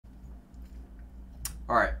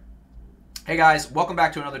All right. Hey guys, welcome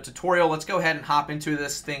back to another tutorial. Let's go ahead and hop into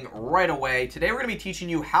this thing right away. Today we're going to be teaching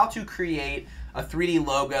you how to create a 3D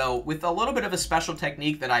logo with a little bit of a special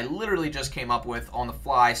technique that I literally just came up with on the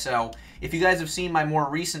fly. So if you guys have seen my more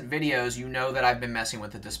recent videos, you know that I've been messing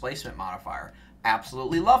with the displacement modifier.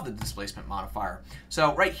 Absolutely love the displacement modifier.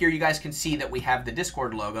 So right here you guys can see that we have the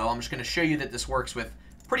Discord logo. I'm just going to show you that this works with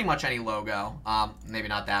pretty much any logo, maybe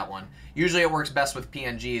not that one. Usually it works best with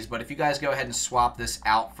PNGs, but if you guys go ahead and swap this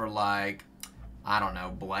out for like, I don't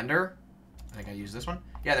know, Blender. I think I used this one.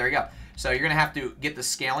 Yeah, there we go. So you're going to have to get the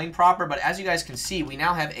scaling proper, but as you guys can see, we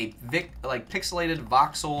now have a pixelated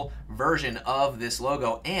voxel version of this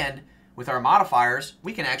logo, and with our modifiers,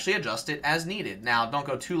 we can actually adjust it as needed. Now, don't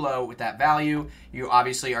go too low with that value. You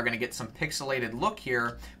obviously are going to get some pixelated look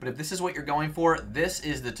here, but if this is what you're going for, this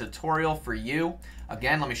is the tutorial for you.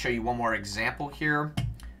 Again, let me show you one more example here.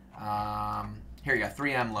 Here you go,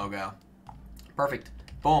 3M logo. Perfect.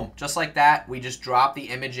 Boom, just like that, we just drop the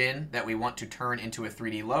image in that we want to turn into a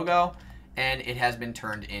 3D logo, and it has been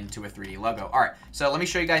turned into a 3D logo. All right, so let me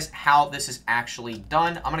show you guys how this is actually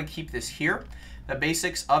done. I'm gonna keep this here. The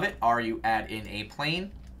basics of it are you add in a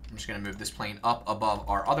plane. I'm just gonna move this plane up above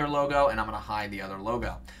our other logo, and I'm gonna hide the other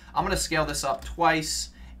logo. I'm gonna scale this up twice,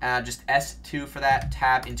 just S2 for that,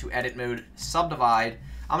 tab into edit mode, subdivide.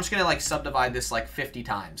 I'm just gonna subdivide this 50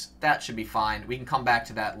 times. That should be fine. We can come back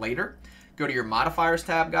to that later. Go to your modifiers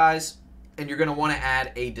tab, guys, and you're going to want to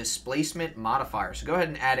add a displacement modifier. So go ahead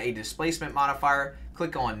and add a displacement modifier,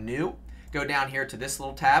 click on new, go down here to this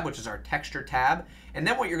little tab, which is our texture tab, and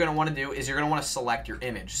then what you're going to want to do is you're going to want to select your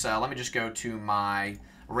image. So let me just go to my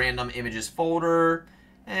random images folder,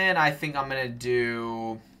 and I think I'm going to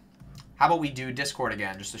do, how about we do Discord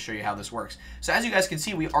again, just to show you how this works. So as you guys can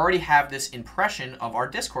see, we already have this impression of our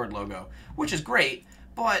Discord logo, which is great,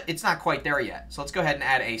 but it's not quite there yet. So let's go ahead and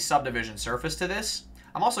add a subdivision surface to this.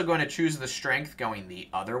 I'm also going to choose the strength going the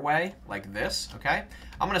other way, like this, okay?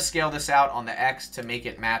 I'm going to scale this out on the X to make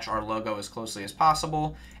it match our logo as closely as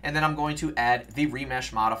possible. And then I'm going to add the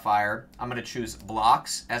remesh modifier. I'm going to choose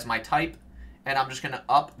blocks as my type, and I'm just going to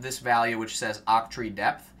up this value, which says octree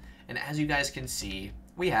depth. And as you guys can see,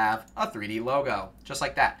 we have a 3D logo, just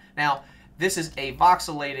like that. Now, this is a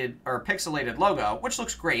voxelated or pixelated logo, which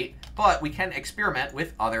looks great, but we can experiment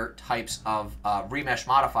with other types of remesh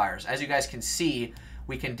modifiers. As you guys can see,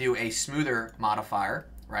 we can do a smoother modifier,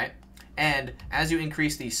 right? And as you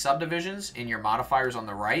increase these subdivisions in your modifiers on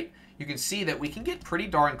the right, you can see that we can get pretty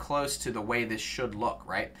darn close to the way this should look,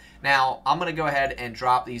 right? Now, I'm going to go ahead and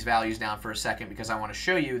drop these values down for a second because I want to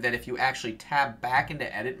show you that if you actually tab back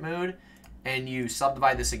into edit mode and you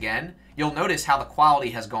subdivide this again, you'll notice how the quality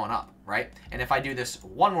has gone up, right? And if I do this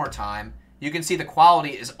one more time, you can see the quality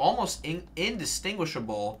is almost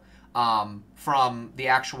indistinguishable from the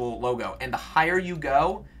actual logo. And the higher you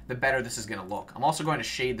go, the better this is going to look. I'm also going to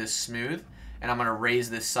shade this smooth, and I'm going to raise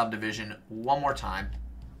this subdivision one more time.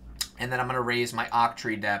 And then I'm going to raise my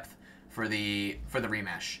octree depth for the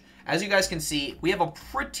remesh. As you guys can see, we have a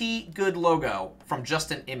pretty good logo from just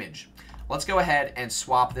an image. Let's go ahead and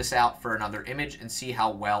swap this out for another image and see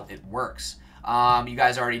how well it works. You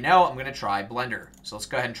guys already know I'm going to try Blender. So let's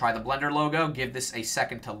go ahead and try the Blender logo. Give this a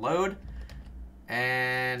second to load.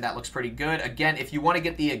 And that looks pretty good. Again, if you want to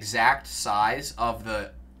get the exact size of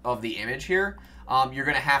the image here, you're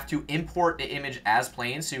going to have to import the image as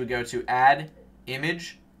planes. So you would go to Add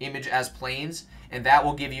Image, Image as Planes, and that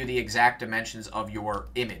will give you the exact dimensions of your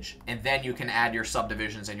image. And then you can add your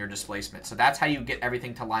subdivisions and your displacement. So that's how you get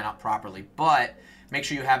everything to line up properly. But make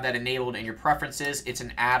sure you have that enabled in your preferences. It's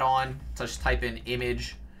an add-on. So just type in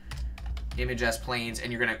image as planes,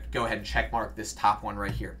 and you're going to go ahead and check mark this top one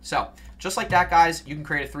right here. So just like that, guys, you can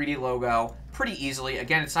create a 3D logo pretty easily.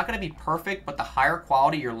 Again, it's not going to be perfect, but the higher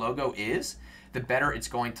quality your logo is, the better it's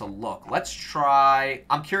going to look. Let's try,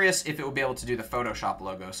 I'm curious if it will be able to do the Photoshop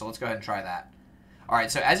logo, so let's go ahead and try that. All right,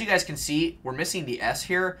 so as you guys can see, we're missing the S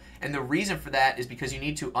here, and the reason for that is because you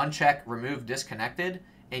need to uncheck remove disconnected,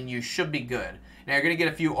 and you should be good. Now you're going to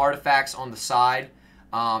get a few artifacts on the side,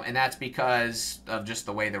 and that's because of just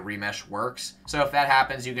the way the remesh works. So if that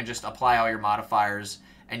happens, you can just apply all your modifiers,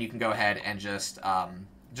 and you can go ahead and just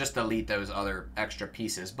delete those other extra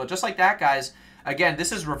pieces. But just like that, guys, again,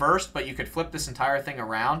 this is reversed, but you could flip this entire thing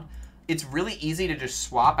around. It's really easy to just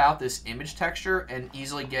swap out this image texture and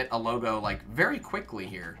easily get a logo very quickly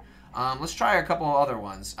here. Let's try a couple of other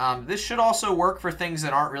ones. This should also work for things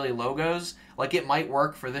that aren't really logos. Like it might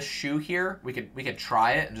work for this shoe here. We could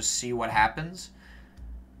try it and just see what happens.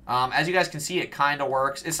 As you guys can see, it kind of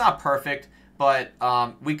works. It's not perfect, but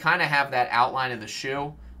we kind of have that outline of the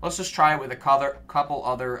shoe. Let's just try it with a couple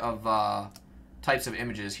other of types of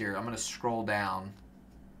images here. I'm going to scroll down.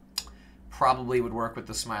 probably would work with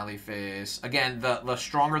the smiley face. Again, the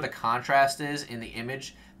stronger the contrast is in the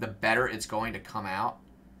image, the better it's going to come out.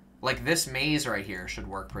 Like this maze right here should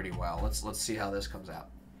work pretty well. Let's see how this comes out.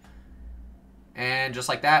 And just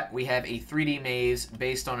like that, we have a 3D maze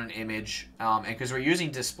based on an image. And because we're using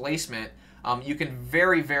displacement, you can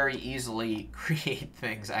very, very easily create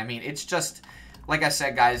things. I mean, it's just, like I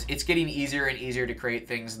said, guys, it's getting easier and easier to create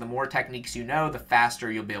things. The more techniques you know, the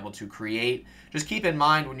faster you'll be able to create. Just keep in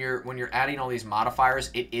mind when you're adding all these modifiers,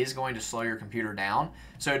 it is going to slow your computer down.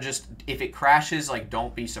 So just, if it crashes, like,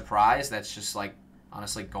 don't be surprised. That's just, like,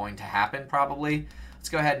 honestly going to happen probably. Let's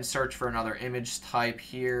go ahead and search for another image type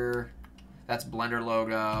here. That's Blender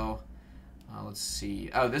logo. Let's see.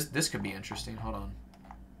 Oh, this could be interesting. Hold on.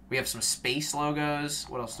 We have some space logos.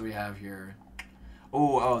 What else do we have here?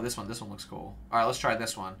 Oh, this one looks cool. All right, let's try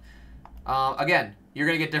this one. Again, you're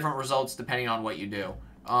gonna get different results depending on what you do.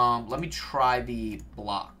 Let me try the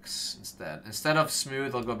blocks instead. Instead of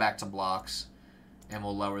smooth, I'll go back to blocks, and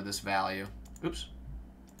we'll lower this value. Oops.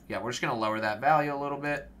 Yeah, we're just gonna lower that value a little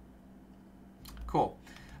bit. Cool.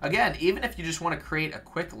 Again, even if you just want to create a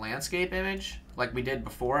quick landscape image, like we did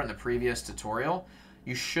before in the previous tutorial,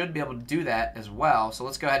 you should be able to do that as well. So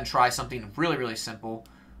let's go ahead and try something really, really simple.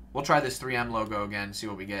 We'll try this 3M logo again and see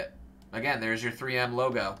what we get. Again, there's your 3M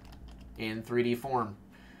logo in 3D form.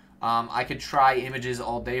 I could try images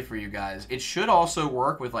all day for you guys. It should also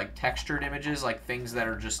work with like textured images, like things that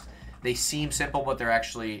are just, they seem simple, but they're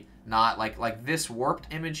actually not. Like this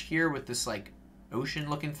warped image here with this like ocean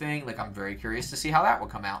looking thing. Like, I'm very curious to see how that will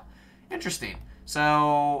come out. Interesting.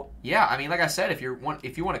 So yeah, I mean, like I said, if you want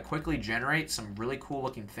to quickly generate some really cool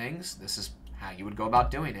looking things, this is how you would go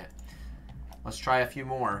about doing it. Let's try a few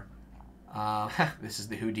more. This is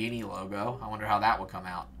the Houdini logo. I wonder how that will come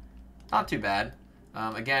out. Not too bad.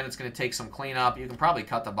 Again, it's going to take some cleanup. You can probably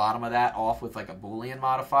cut the bottom of that off with like a Boolean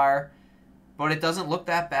modifier. But it doesn't look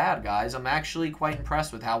that bad, guys. I'm actually quite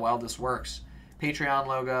impressed with how well this works. Patreon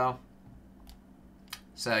logo.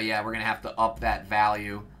 So yeah, we're going to have to up that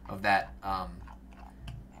value of that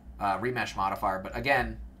remesh modifier. But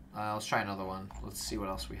again, let's try another one. Let's see what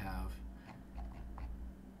else we have.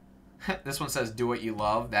 This one says, do what you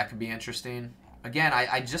love. That could be interesting. Again,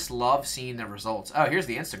 I just love seeing the results. Oh, here's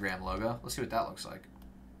the Instagram logo. Let's see what that looks like.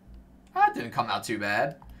 That didn't come out too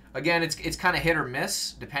bad. Again, it's kind of hit or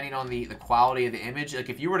miss depending on the quality of the image. Like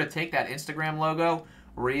if you were to take that Instagram logo,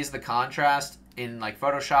 raise the contrast in like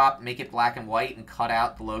Photoshop, make it black and white, and cut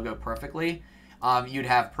out the logo perfectly, you'd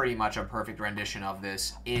have pretty much a perfect rendition of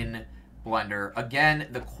this in Blender. Again,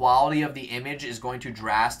 the quality of the image is going to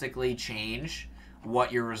drastically change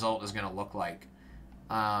what your result is going to look like.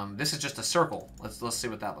 This is just a circle. Let's see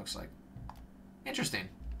what that looks like. Interesting.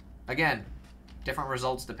 Again, different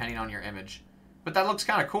results depending on your image. But that looks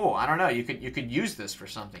kind of cool. I don't know. You could use this for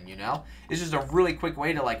something, you know? It's just a really quick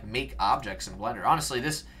way to like make objects in Blender. Honestly,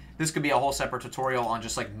 this could be a whole separate tutorial on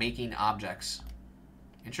just like making objects.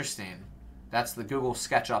 Interesting. That's the Google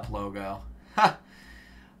SketchUp logo.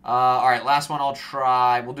 All right, last one I'll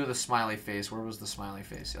try. We'll do the smiley face. Where was the smiley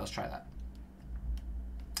face? Yeah, let's try that.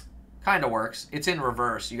 Kind of works. It's in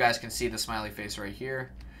reverse. You guys can see the smiley face right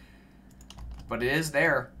here. But it is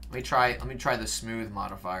there. Let me try the smooth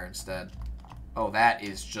modifier instead. Oh, that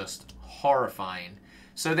is just horrifying.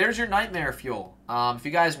 So there's your nightmare fuel. If you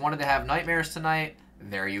guys wanted to have nightmares tonight,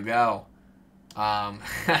 there you go.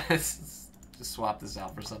 Just swap this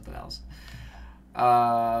out for something else.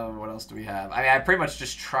 What else do we have? I mean, I pretty much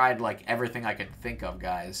just tried like everything I could think of,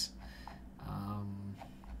 guys.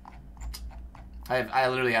 I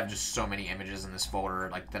literally have just so many images in this folder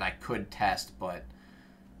like that I could test, but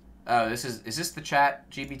oh, is this the Chat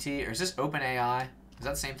GPT or is this OpenAI? Is that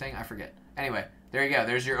the same thing? I forget. Anyway, there you go.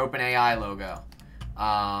 There's your OpenAI logo.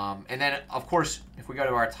 And then of course, if we go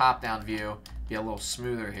to our top-down view, be a little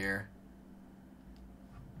smoother here.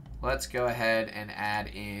 Let's go ahead and add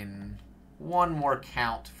in one more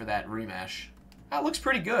count for that remesh. That looks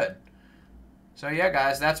pretty good. So yeah,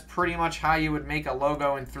 guys, that's pretty much how you would make a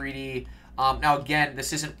logo in 3D. Now, again,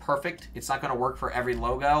 this isn't perfect. It's not going to work for every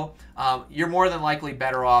logo. You're more than likely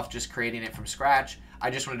better off just creating it from scratch. I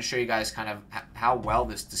just wanted to show you guys kind of how well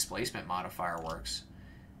this displacement modifier works.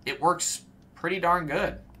 It works pretty darn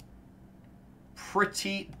good.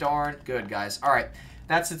 Pretty darn good, guys. All right,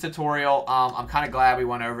 that's the tutorial. I'm kind of glad we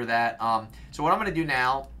went over that. So what I'm going to do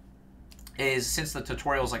now is, since the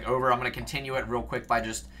tutorial is like over, I'm going to continue it real quick by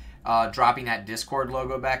just dropping that Discord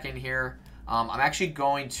logo back in here. I'm actually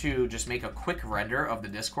going to just make a quick render of the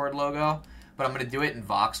Discord logo, but I'm going to do it in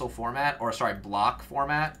voxel format, or sorry, block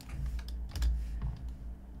format.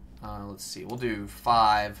 Let's see, we'll do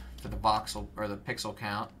 5 for the voxel or the pixel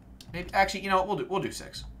count. Maybe actually, you know what, we'll do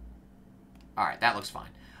 6. All right, that looks fine.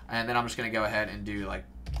 And then I'm just going to go ahead and do like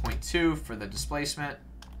 0.2 for the displacement.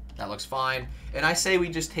 That looks fine. And I say we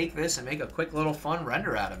just take this and make a quick little fun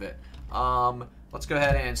render out of it. Let's go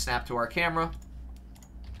ahead and snap to our camera.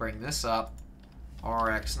 Bring this up.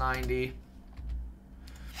 RX 90.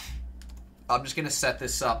 I'm just going to set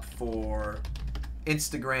this up for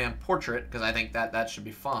Instagram portrait because I think that should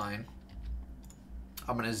be fine.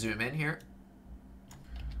 I'm going to zoom in here.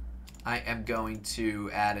 I am going to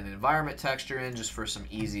add an environment texture in just for some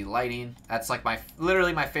easy lighting. That's like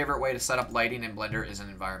literally my favorite way to set up lighting in Blender is an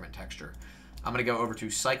environment texture. I'm going to go over to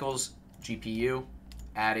Cycles, GPU,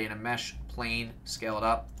 add in a mesh plane, scale it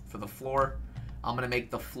up for the floor. I'm going to make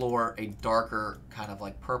the floor a darker kind of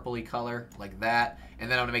like purpley color like that. And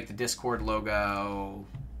then I'm going to make the Discord logo.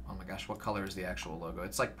 Oh my gosh, what color is the actual logo?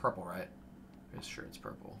 It's like purple, right? I'm sure it's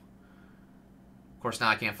purple. Of course, now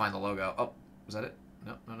I can't find the logo. Oh, was that it?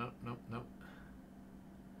 No.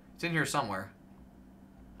 It's in here somewhere.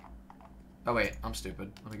 Oh wait, I'm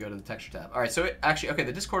stupid. Let me go to the texture tab. All right, so actually, okay,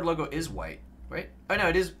 the Discord logo is white, right? Oh no,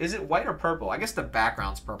 it is. Is it white or purple? I guess the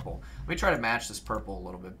background's purple. Let me try to match this purple a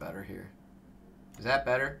little bit better here. Is that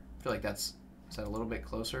better? I feel like is that a little bit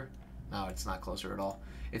closer? No, it's not closer at all.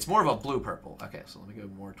 It's more of a blue purple. Okay, so let me go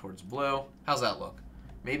more towards blue. How's that look?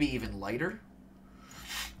 Maybe even lighter?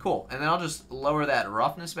 Cool, and then I'll just lower that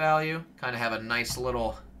roughness value, kind of have a nice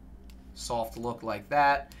little soft look like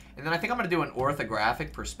that. And then I think I'm going to do an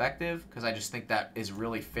orthographic perspective because I just think that is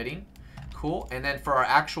really fitting. Cool, and then for our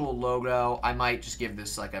actual logo, I might just give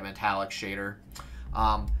this like a metallic shader.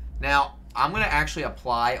 Now, I'm going to actually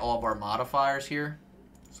apply all of our modifiers here.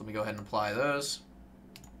 So let me go ahead and apply those.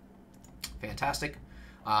 Fantastic.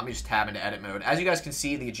 Let me just tab into edit mode. As you guys can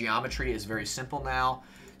see, the geometry is very simple now.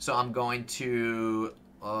 So I'm going to...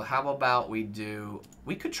 how about we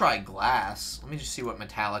could try glass. Let me just see what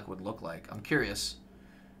metallic would look like. I'm curious.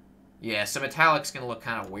 Yeah, so metallic's gonna look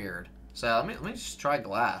kind of weird. So let me just try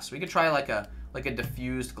glass. We could try like a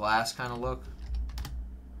diffused glass kind of look.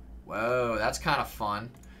 Whoa, that's kind of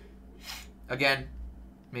fun. Again,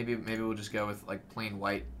 maybe we'll just go with like plain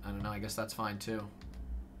white. I don't know, I guess that's fine too.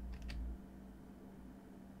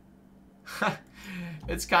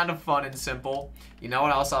 It's kind of fun and simple. You know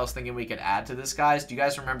what else I was thinking we could add to this, guys? Do you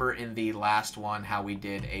guys remember in the last one how we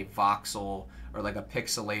did a voxel or like a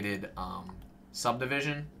pixelated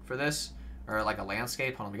subdivision for this? Or like a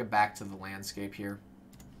landscape? Hold on, let me get back to the landscape here.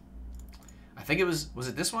 I think it was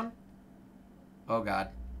it this one? Oh god.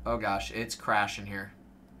 Oh gosh, it's crashing here.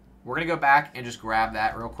 We're going to go back and just grab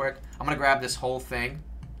that real quick. I'm going to grab this whole thing.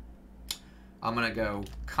 I'm going to go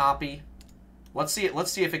copy. Let's see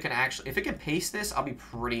if it can actually, if it can paste this, I'll be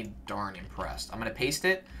pretty darn impressed. I'm going to paste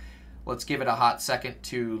it. Let's give it a hot second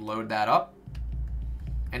to load that up.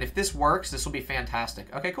 And if this works, this will be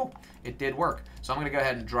fantastic. Okay, cool. It did work. So I'm going to go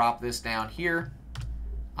ahead and drop this down here.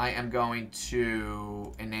 I am going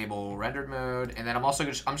to enable rendered mode. And then I'm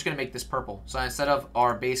just going to make this purple. So instead of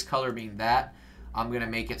our base color being that, I'm going to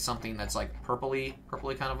make it something that's like purpley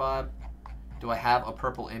kind of vibe. Do I have a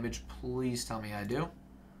purple image? Please tell me I do.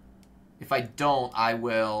 If I don't, I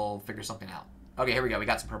will figure something out. Okay, here we go. We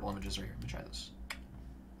got some purple images right here. Let me try this.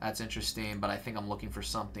 That's interesting, but I think I'm looking for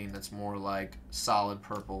something that's more like solid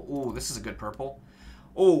purple. Ooh, this is a good purple.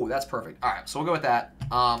 Ooh, that's perfect. All right, so we'll go with that.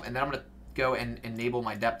 And then I'm going to go and enable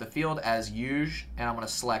my depth of field as usual, and I'm going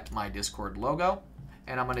to select my Discord logo.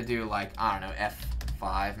 And I'm going to do like, I don't know,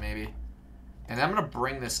 F5 maybe. And then I'm going to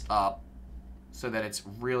bring this up so that it's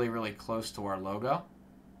really, really close to our logo.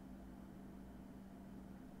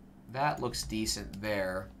 That looks decent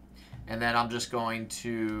there. And then I'm just going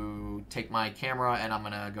to take my camera and I'm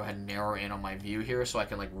going to go ahead and narrow in on my view here so I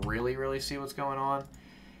can like really, really see what's going on.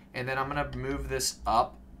 And then I'm going to move this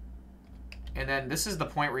up. And then this is the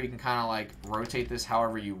point where you can kind of like rotate this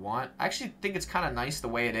however you want. I actually think it's kind of nice the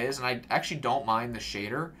way it is. And I actually don't mind the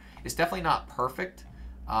shader. It's definitely not perfect.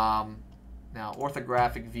 Now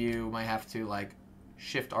orthographic view, might have to like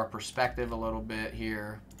shift our perspective a little bit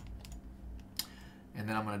here. And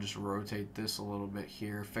then I'm going to just rotate this a little bit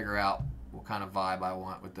here, figure out what kind of vibe I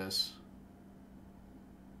want with this.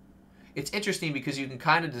 It's interesting because you can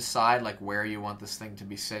kind of decide like where you want this thing to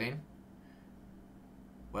be sitting.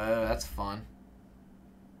 Whoa, that's fun.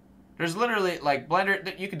 There's literally, like,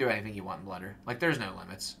 Blender, you can do anything you want in Blender. Like, there's no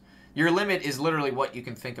limits. Your limit is literally what you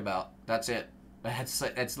can think about. That's it.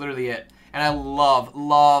 That's literally it. And I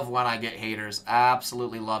love when I get haters.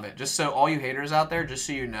 Absolutely love it. Just so all you haters out there, just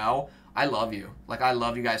so you know, I love you. Like, I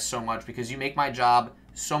love you guys so much because you make my job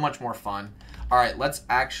so much more fun. All right, let's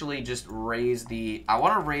actually just raise the... I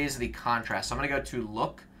want to raise the contrast. So I'm going to go to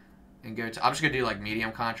Look and go to... I'm just going to do, like,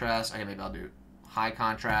 medium contrast. Okay, maybe I'll do high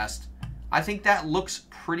contrast. I think that looks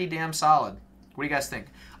pretty damn solid. What do you guys think?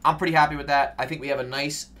 I'm pretty happy with that. I think we have a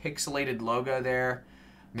nice pixelated logo there.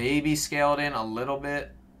 Maybe scaled in a little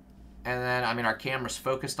bit. And then, I mean, our camera's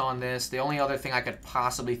focused on this. The only other thing I could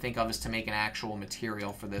possibly think of is to make an actual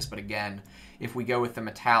material for this. But again, if we go with the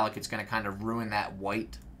metallic, it's going to kind of ruin that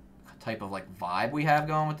white type of like vibe we have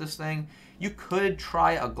going with this thing. You could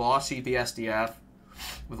try a glossy VSDF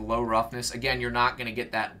with low roughness. Again, you're not going to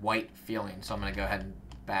get that white feeling. So I'm going to go ahead and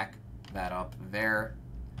back that up there.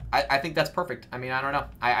 I think that's perfect. I mean, I don't know.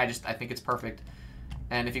 I think it's perfect.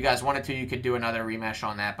 And if you guys wanted to, you could do another remesh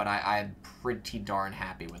on that, but I'm pretty darn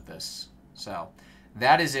happy with this. So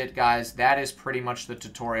that is it, guys. That is pretty much the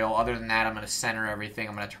tutorial. Other than that, I'm going to center everything.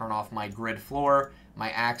 I'm going to turn off my grid floor, my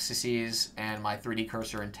axes, and my 3D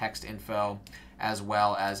cursor and text info, as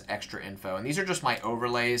well as extra info. And these are just my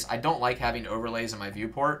overlays. I don't like having overlays in my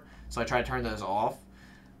viewport, so I try to turn those off.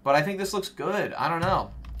 But I think this looks good. I don't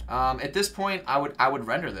know. At this point, I would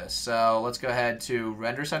render this. So let's go ahead to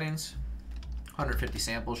render settings. 150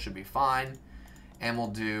 samples should be fine. And we'll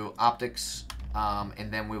do optics.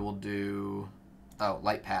 And then we will do,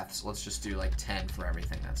 light paths. Let's just do like 10 for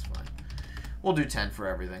everything. That's fine. We'll do 10 for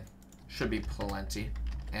everything. Should be plenty.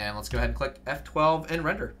 And let's go ahead and click F12 and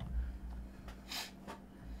render.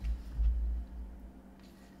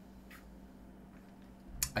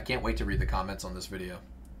 I can't wait to read the comments on this video.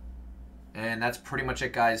 And that's pretty much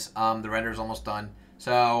it, guys. The render is almost done.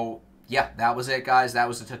 So yeah, that was it, guys. That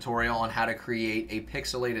was a tutorial on how to create a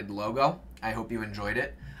pixelated logo. I hope you enjoyed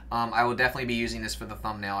it. I will definitely be using this for the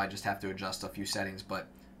thumbnail. I just have to adjust a few settings, but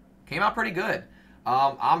came out pretty good.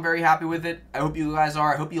 I'm very happy with it. I hope you guys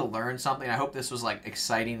are. I hope you learned something. I hope this was like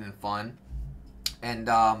exciting and fun. And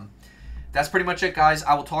that's pretty much it, guys.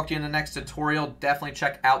 I will talk to you in the next tutorial. Definitely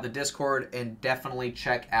check out the Discord and definitely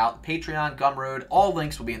check out Patreon, Gumroad. All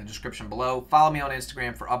links will be in the description below. Follow me on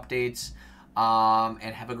Instagram for updates.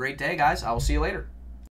 And have a great day, guys. I will see you later.